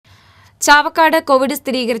Chavakkad Covid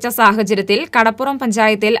സ്ഥിരീകരിച്ച സാഹചര്യത്തിൽ കടപ്പുറം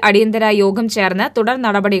പഞ്ചായത്തിൽ അടിയന്തര യോഗം ചേർന്ന് തുടർ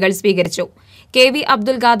നടപടികൾ സ്വീകരിച്ചു. കെ.വി.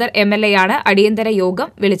 അബ്ദുൽ ഖാദർ എം.എൽ.എയാണ് അടിയന്തര യോഗം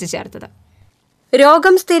വിളിച്ചു ചേർത്തത്.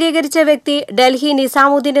 രോഗം സ്ഥിരീകരിച്ച വ്യക്തി ഡൽഹി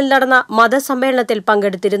നിസാമുദ്ദീനിൽ നടന്ന മതസമ്മേളനത്തിൽ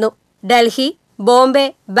പങ്കെടുത്തിരുന്നു. ഡൽഹി, ബോംബെ,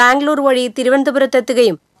 ബാംഗ്ലൂർ വഴി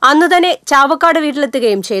തിരുവനന്തപുരത്തെത്തുകയും അന്നുതന്നെ ചാവക്കാട്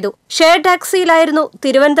വീട്ടിലെത്തുകയും ചെയ്തു. ഷെയർ ടാക്സിയിലായിരുന്നു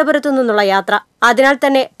തിരുവനന്തപുരത്തു നിന്നുള്ള യാത്ര. അതിനാൽ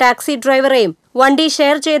തന്നെ ടാക്സി ഡ്രൈവറെയും വണ്ടി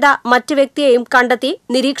ഷെയർ ചെയ്ത മറ്റു വ്യക്തിയെയും കണ്ടെത്തി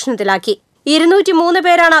നിരീക്ഷണത്തിലാക്കി. 203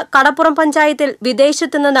 പേരാണ് കടപ്പുറം പഞ്ചായത്തിൽ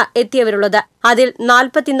വിദേശത്തു നിന്ന് എത്തിയവരുള്ളത്. അതിൽ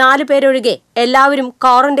 44 പേരൊഴികെ എല്ലാവരും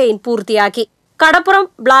ക്വാറന്റൈൻ പൂർത്തിയാക്കി. കടപ്പുറം,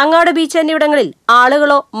 ബ്ലാങ്ങാട് ബീച്ച് എന്നിവിടങ്ങളിൽ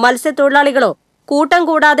ആളുകളോ മത്സ്യത്തൊഴിലാളികളോ കൂട്ടം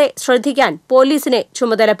കൂടാതെ ശ്രദ്ധിക്കാൻ പോലീസിനെ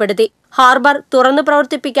ചുമതലപ്പെടുത്തി. ഹാർബർ തുറന്നു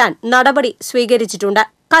പ്രവർത്തിപ്പിക്കാൻ നടപടി സ്വീകരിച്ചിട്ടുണ്ട്.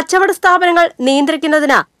 കച്ചവട സ്ഥാപനങ്ങൾ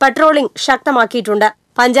നിയന്ത്രിക്കുന്നതിന് പട്രോളിംഗ് ശക്തമാക്കിയിട്ടുണ്ട്.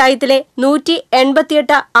 പഞ്ചായത്തിലെ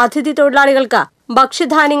 188 അതിഥി തൊഴിലാളികൾക്ക്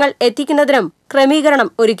ഭക്ഷ്യധാന്യങ്ങൾ എത്തിക്കുന്നതിനും ക്രമീകരണം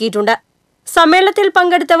ഒരുക്കിയിട്ടുണ്ട്. സമ്മേളനത്തിൽ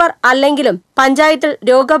പങ്കെടുത്തവർ അല്ലെങ്കിലും പഞ്ചായത്തിൽ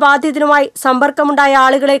രോഗബാധിതരുമായി സമ്പർക്കമുണ്ടായ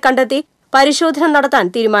ആളുകളെ കണ്ടെത്തി പരിശോധന നടത്താൻ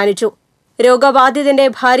തീരുമാനിച്ചു. രോഗബാധിതന്റെ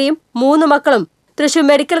ഭാര്യയും 3 മക്കളും തൃശൂർ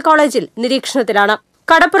മെഡിക്കൽ കോളേജിൽ നിരീക്ഷണത്തിലാണ്.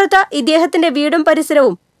 കടപ്പുറത്ത് ഇദ്ദേഹത്തിന്റെ വീടും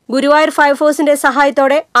പരിസരവും ഗുരുവായൂർ ഫയർഫോഴ്സിന്റെ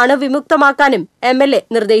സഹായത്തോടെ അണുവിമുക്തമാക്കാനും എം.എൽ.എ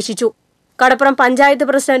നിർദ്ദേശിച്ചു. കടപ്പുറം panchayat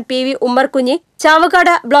president PV. Ummerkunhi,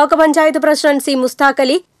 Chavakkad block panchayat president C. Mushtaq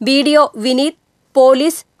Ali, ബി.ഡി.ഒ. Vineeth,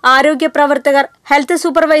 police, ആരോഗ്യ പ്രവർത്തകർ, ഹെൽത്ത്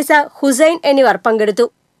സൂപ്പർവൈസർ ഹുസൈൻ എന്നിവർ പങ്കെടുത്തു.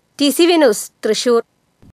 TCV news, Thrissur.